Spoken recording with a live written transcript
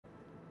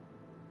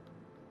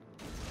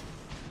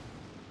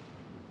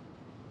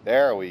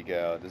There we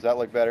go. Does that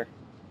look better?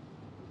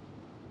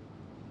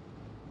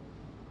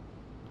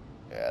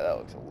 Yeah, that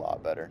looks a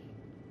lot better.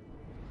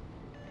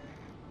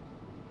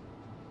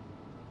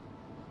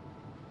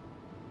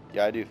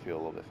 Yeah, I do feel a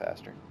little bit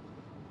faster.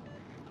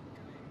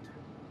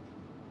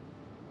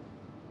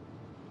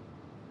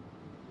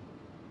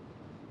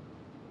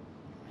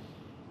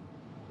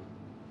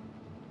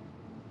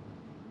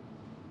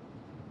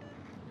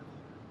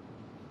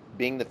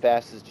 Being the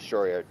fastest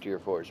destroyer at Tier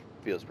 4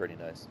 feels pretty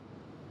nice.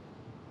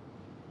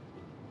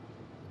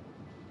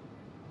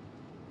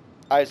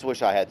 I just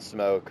wish I had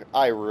smoke.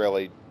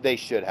 They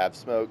should have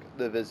smoke,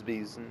 the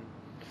Visbys.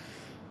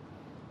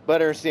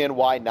 But I understand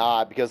why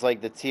not, because like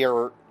the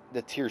tier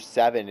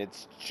 7,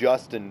 it's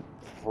just in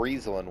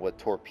Friesland with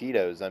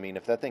torpedoes. I mean,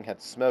 if that thing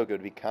had smoke, it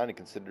would be kind of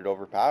considered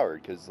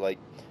overpowered, because like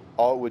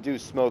all it would do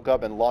is smoke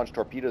up and launch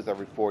torpedoes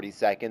every 40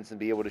 seconds and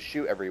be able to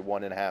shoot every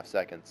 1.5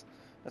 seconds.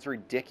 That's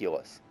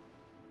ridiculous.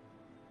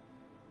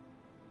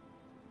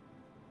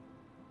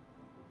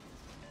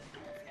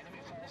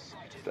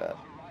 What's that?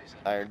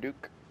 Iron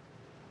Duke.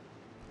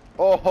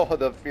 Oh,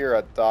 the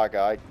Fear Ataka.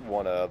 I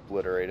want to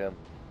obliterate him.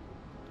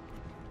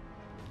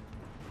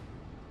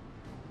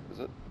 Is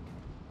it?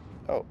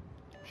 Oh,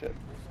 shit.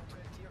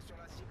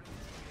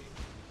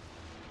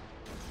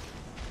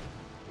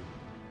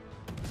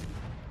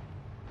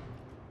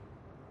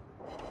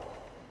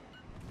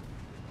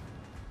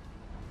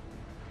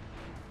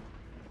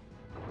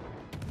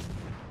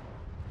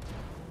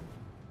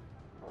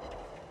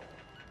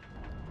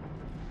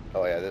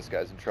 Oh yeah, this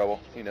guy's in trouble.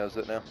 He knows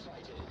it now.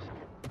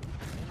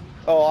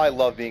 Oh, I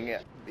love being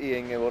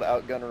able to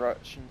outgun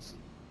Russians.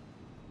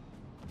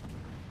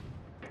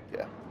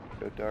 Yeah,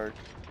 go dark.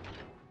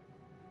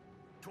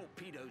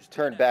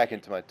 Turn back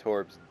into my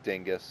Torbs,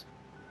 dingus.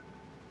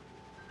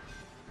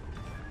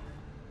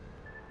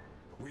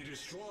 We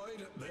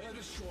destroyed their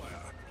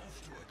destroyer.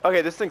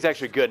 Okay, this thing's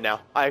actually good now.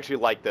 I actually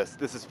like this.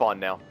 This is fun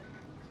now.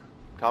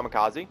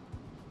 Kamikaze.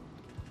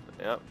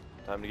 Yep,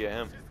 time to get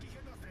him.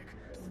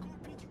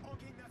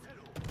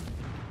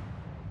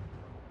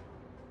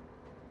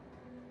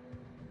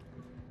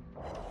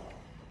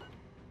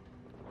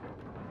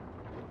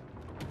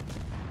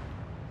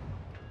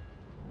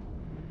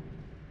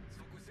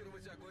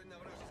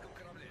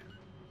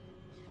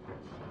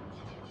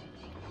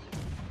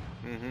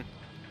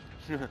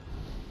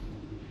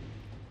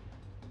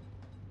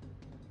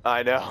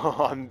 I know,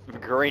 I'm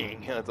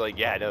green. It's like,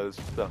 yeah, no, this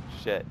is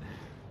shit.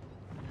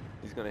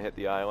 He's gonna hit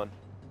the island.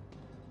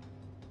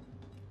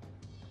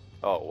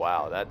 Oh,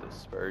 wow, that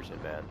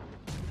dispersion, man.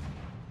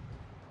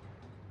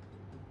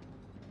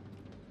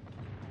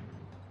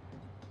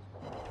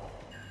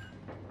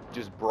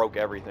 Just broke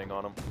everything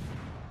on him.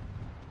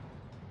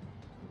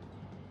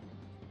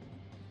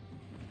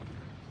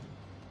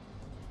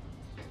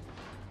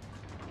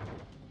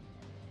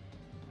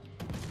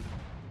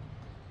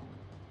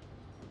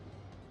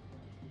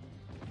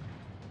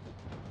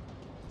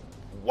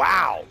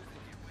 Wow!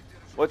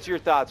 What's your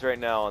thoughts right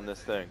now on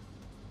this thing?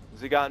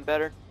 Has it gotten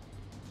better?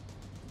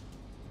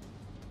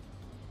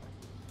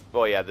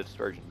 Well, yeah, the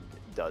dispersion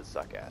does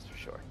suck ass for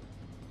sure.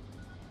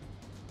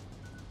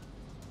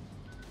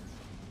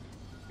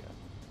 Yeah.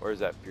 Where's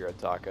that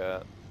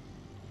Furataka at?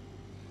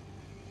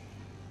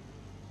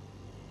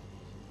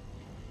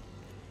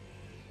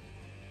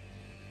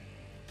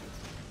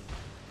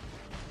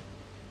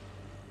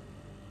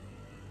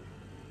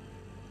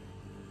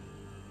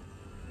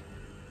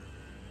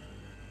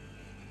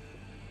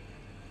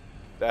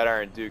 That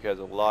Iron Duke has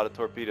a lot of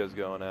torpedoes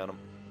going at him.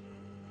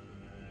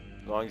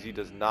 As long as he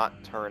does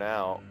not turn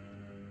out,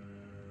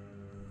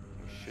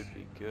 he should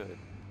be good.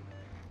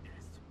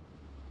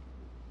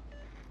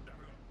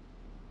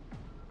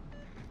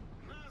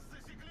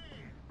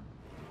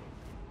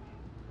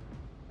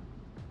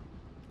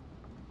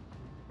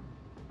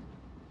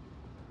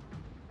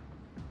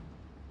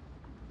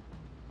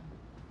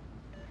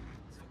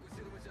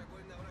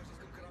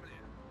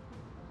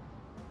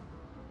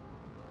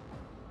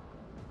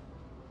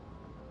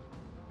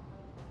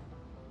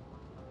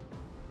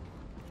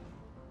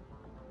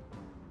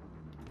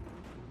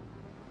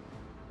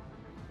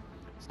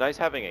 It's nice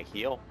having a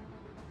heal.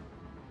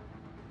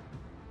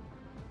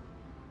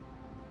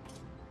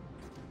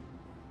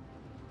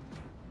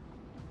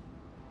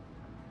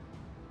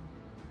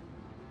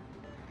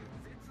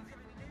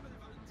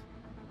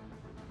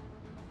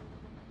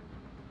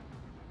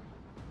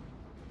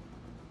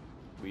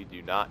 We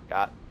do not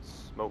got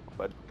smoke,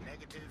 bud.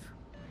 Negative.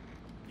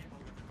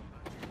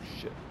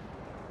 Shit.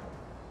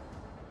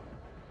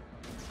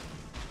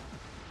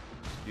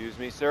 Excuse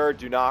me, sir.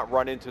 Do not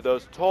run into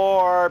those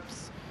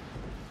torps.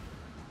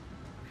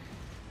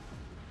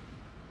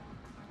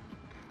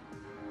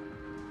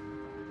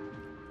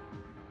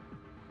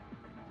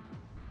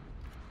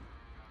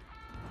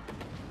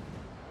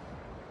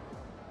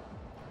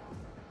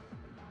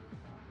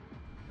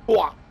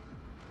 Wah.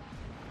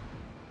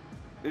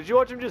 Did you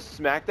watch him just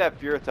smack that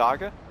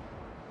Furataka?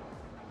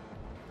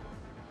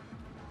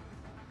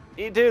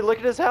 Hey, dude, look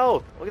at his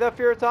health. Look at that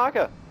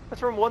Furataka. That's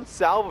from one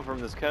salvo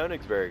from this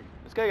Königsberg.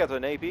 This guy got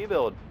an AP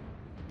build.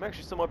 I'm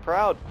actually somewhat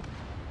proud.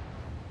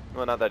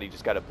 Well, not that he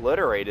just got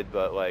obliterated,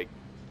 but like,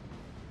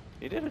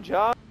 he did a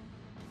job.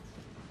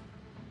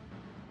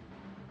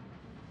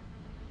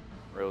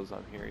 Rose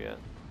not here yet.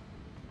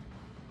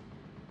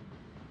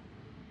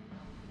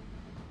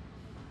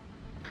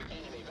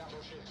 Enemy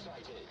battleship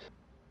sighted.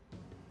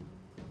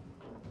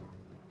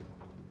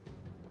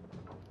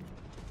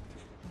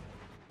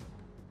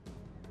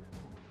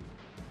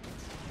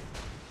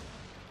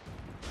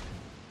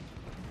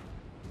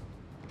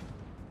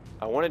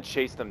 I want to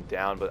chase them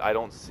down, but I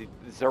don't see.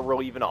 Is there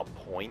really even a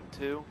point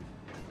to?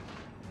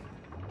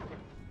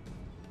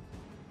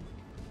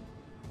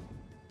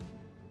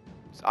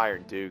 This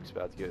Iron Duke's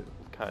about to get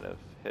kind of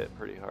hit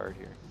pretty hard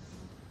here.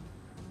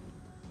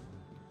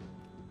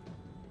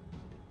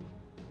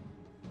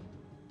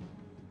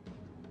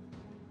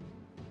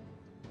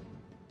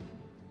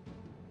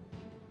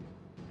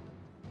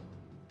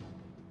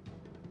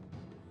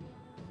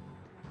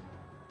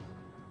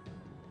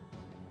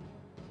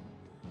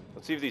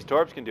 Let's see if these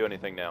torps can do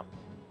anything now.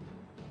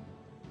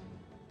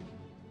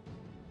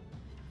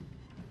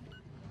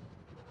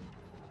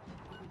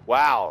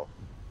 Wow,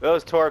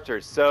 those torps are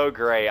so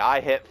great.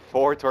 I hit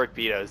 4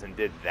 torpedoes and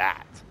did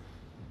that.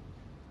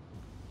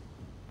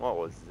 What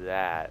was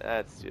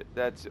that?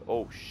 That's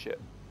oh shit.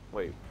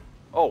 Wait.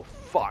 Oh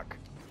fuck.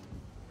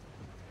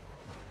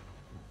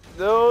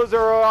 Those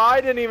are, I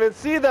didn't even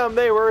see them.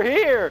 They were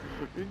here.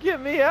 Get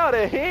me out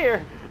of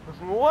here.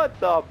 What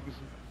the?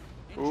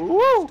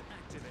 Woo!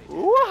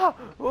 Whoa!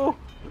 Ooh,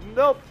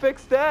 nope,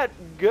 fix that.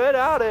 Get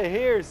out of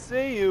here.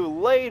 See you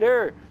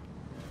later.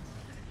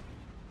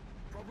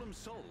 Problem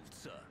solved,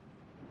 sir.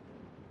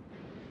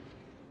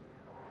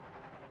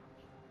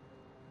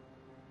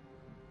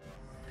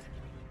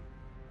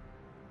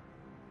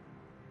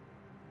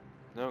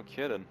 No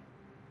kidding.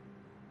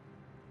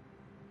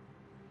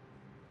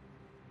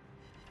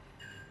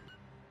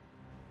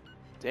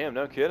 Damn,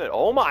 no kidding.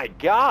 Oh my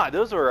god,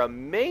 those were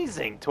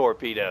amazing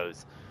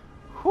torpedoes.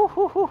 Whoo,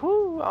 hoo, hoo,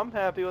 hoo. I'm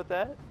happy with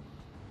that.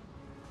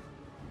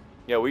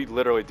 Yeah, we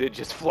literally did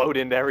just float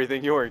into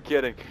everything. You weren't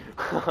kidding.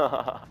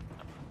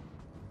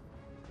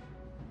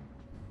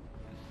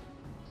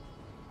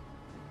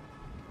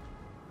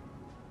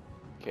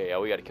 Okay, yeah,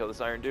 we gotta kill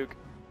this Iron Duke.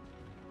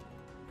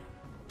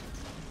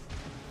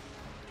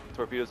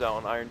 Torpedoes out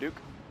on Iron Duke.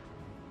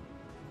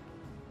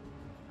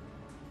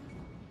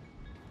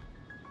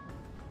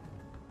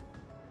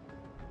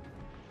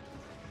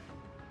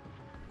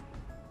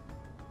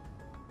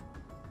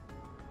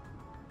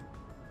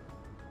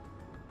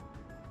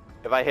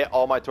 If I hit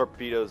all my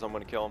torpedoes, I'm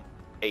gonna kill him.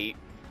 8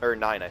 or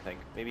 9, I think.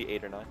 Maybe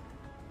 8 or 9.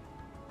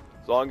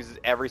 As long as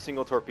every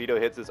single torpedo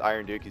hits this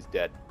Iron Duke, he's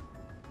dead.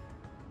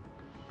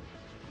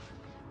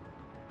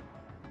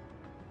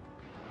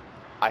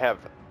 I have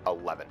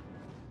 11.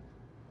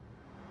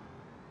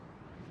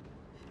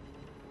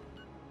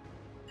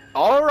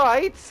 All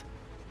right,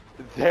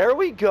 there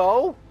we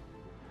go.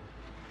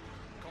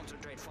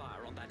 Concentrate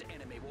fire on that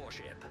enemy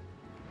warship.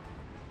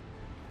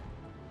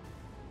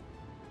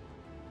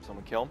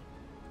 Someone kill him.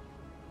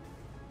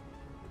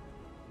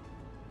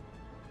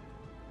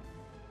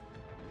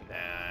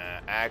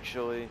 Nah,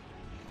 actually,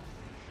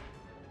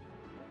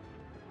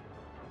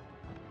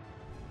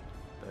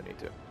 don't need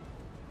to.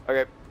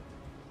 Okay,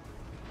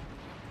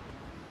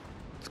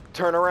 let's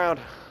turn around.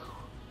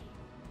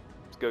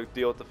 Let's go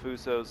deal with the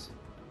Fusos.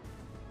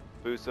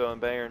 Fuso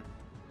and Bayern.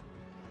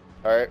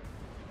 Alright.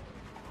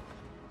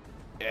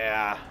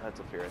 Yeah, that's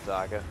a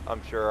Firataka.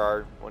 I'm sure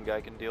our one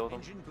guy can deal with him.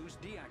 Engine boost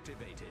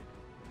deactivated.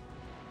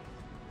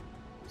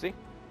 See?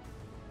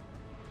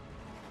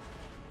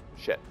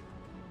 Shit.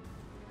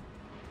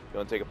 You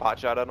want to take a pot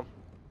shot at him?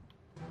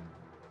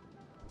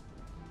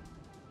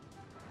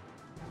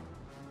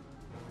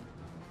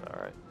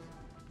 Alright.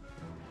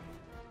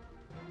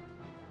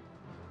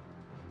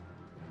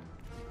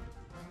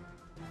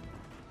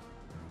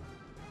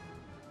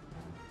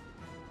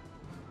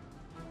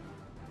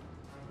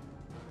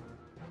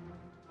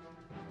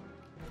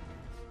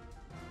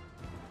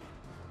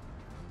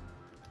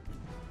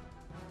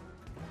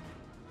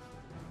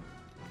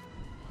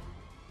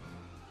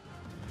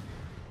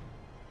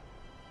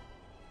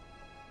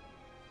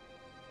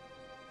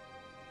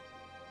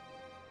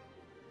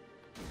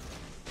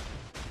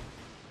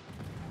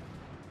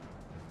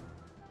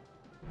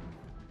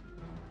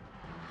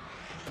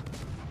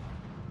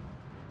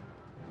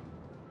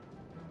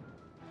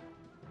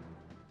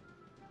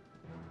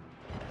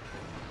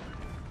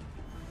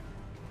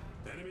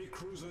 Enemy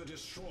cruiser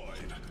destroyed.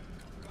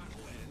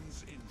 Battle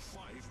ends in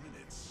 5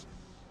 minutes.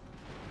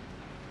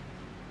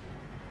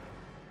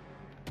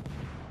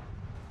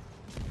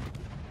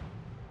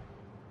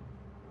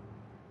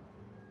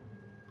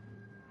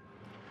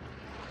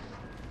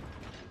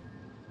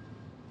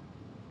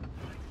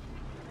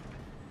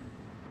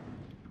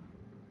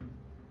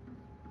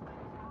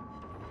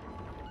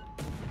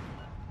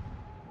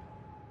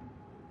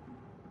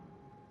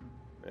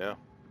 Yeah.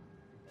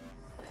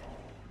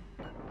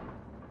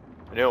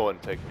 I knew it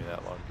wouldn't take me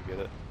that long to get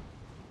it.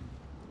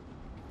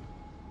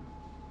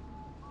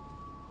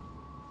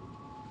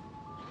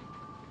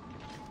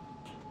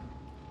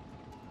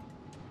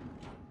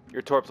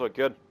 Your torps look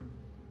good.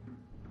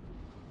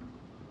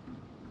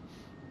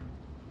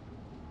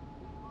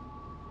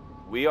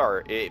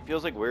 It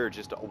feels like we're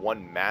just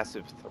one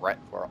massive threat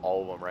for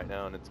all of them right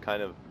now, and it's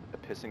kind of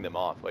pissing them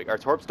off. Like, our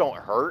torps don't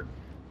hurt,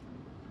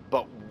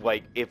 but,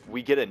 like, if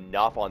we get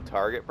enough on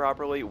target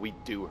properly, we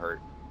do hurt.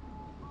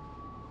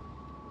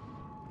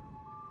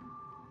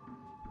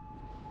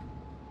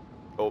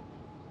 Oh,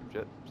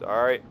 shit.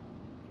 Sorry.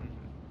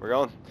 We're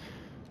going.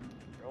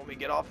 Let me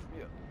get off of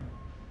you.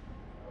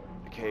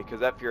 Okay, because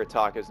that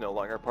Furitaka is no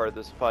longer part of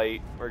this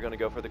fight. We're going to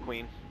go for the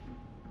Queen.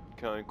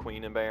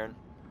 Queen and Baron.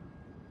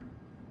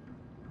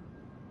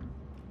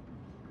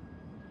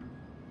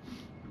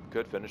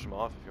 Could finish him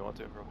off if you want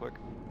to, real quick.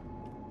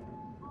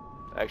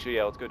 Actually,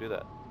 yeah, let's go do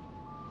that.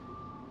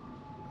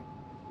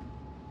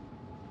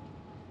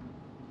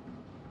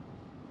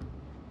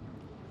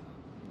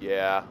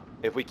 Yeah,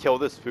 if we kill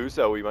this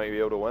Fuso, we might be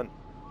able to win.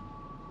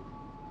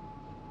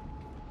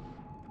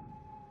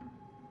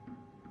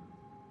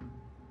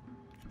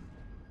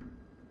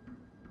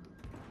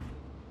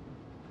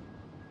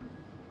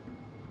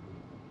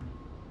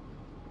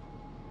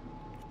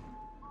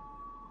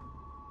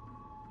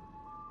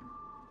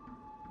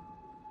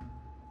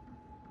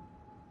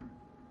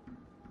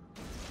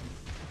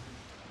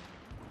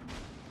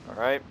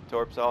 Alright,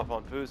 Torps off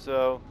on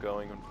Fuso,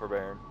 going for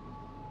Baron.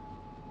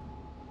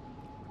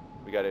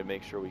 We gotta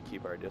make sure we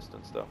keep our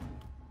distance, though.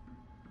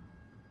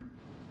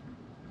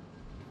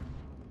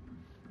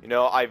 You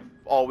know, I've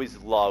always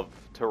loved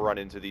to run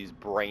into these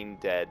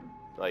brain-dead,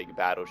 like,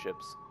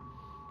 battleships.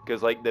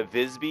 Because, like, the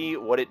Visby,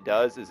 what it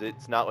does is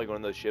it's not like one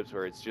of those ships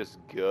where it's just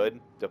good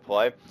to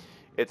play.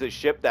 It's a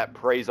ship that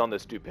preys on the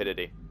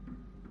stupidity.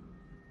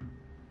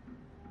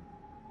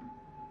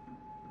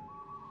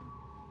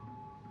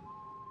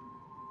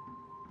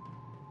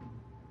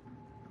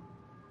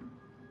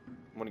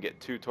 I'm gonna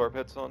get 2 torp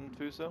hits on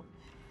Fuso.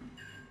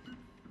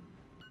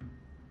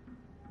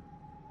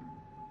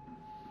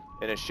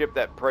 And a ship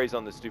that preys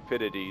on the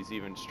stupidity is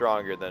even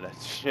stronger than a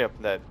ship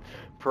that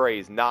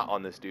preys not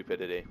on the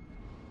stupidity.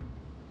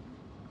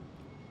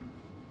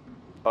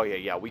 Oh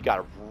yeah, we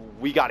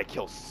gotta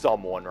kill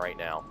someone right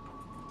now.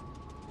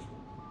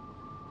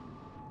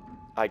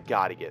 I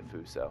gotta get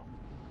Fuso.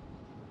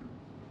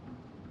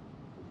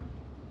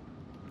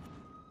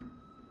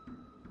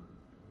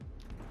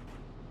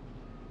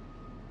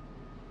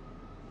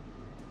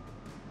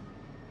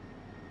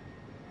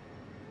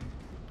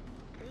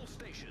 All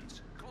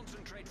stations,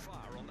 concentrate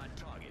fire on that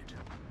target.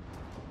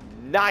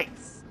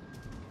 Nice!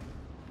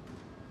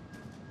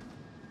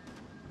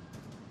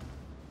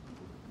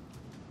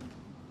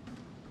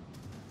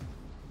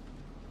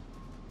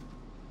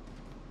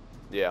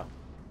 Yeah.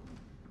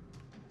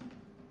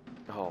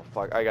 Oh,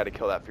 fuck. I gotta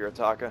kill that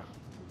Furitaka.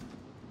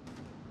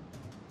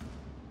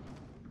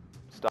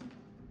 Stop.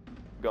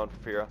 Going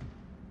for Fira.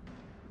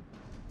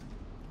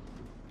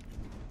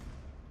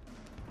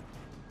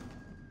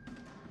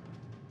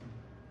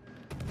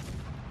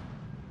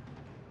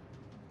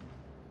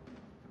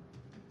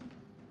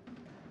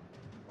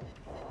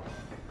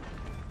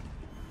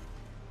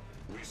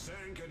 We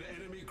sank an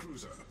enemy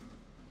cruiser.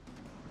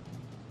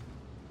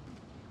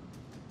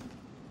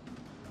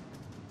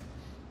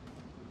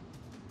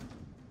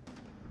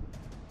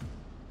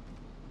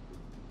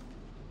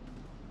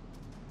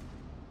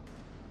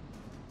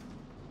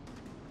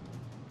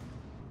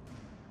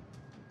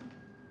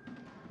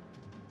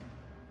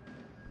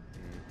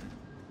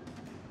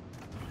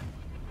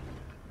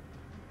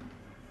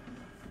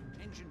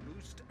 Engine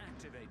boost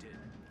activated.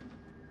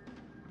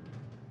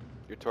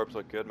 Your torps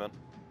look good, man.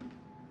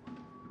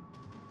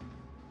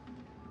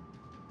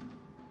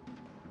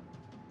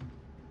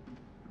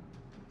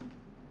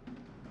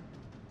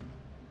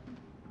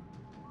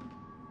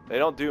 They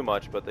don't do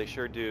much, but they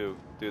sure do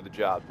the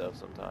job, though,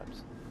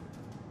 sometimes.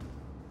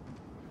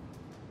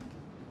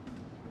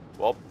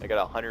 Well, I got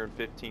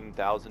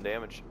 115,000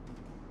 damage.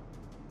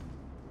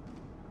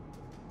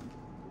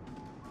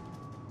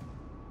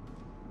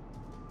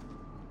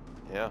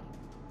 Yeah.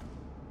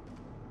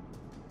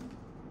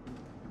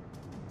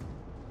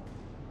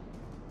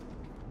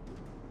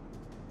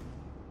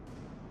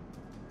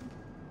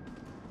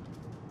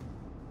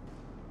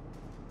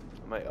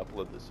 I might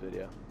upload this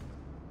video.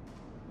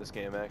 This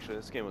game, actually.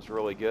 This game was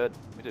really good.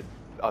 We did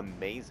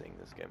amazing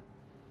this game.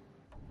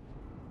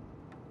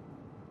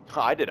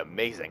 I did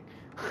amazing.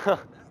 That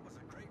was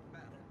a great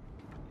battle.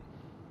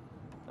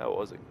 That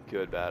was a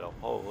good battle.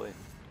 Holy.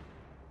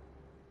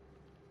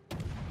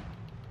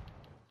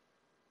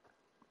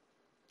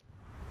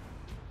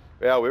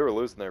 Yeah, we were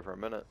losing there for a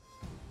minute.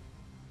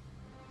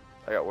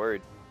 I got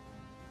worried.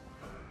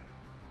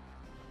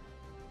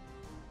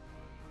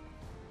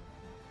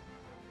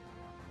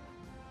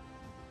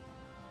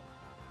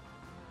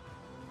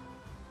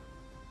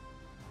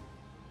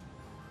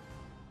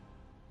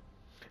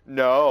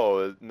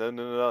 No,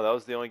 that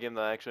was the only game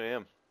that I actually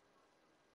am.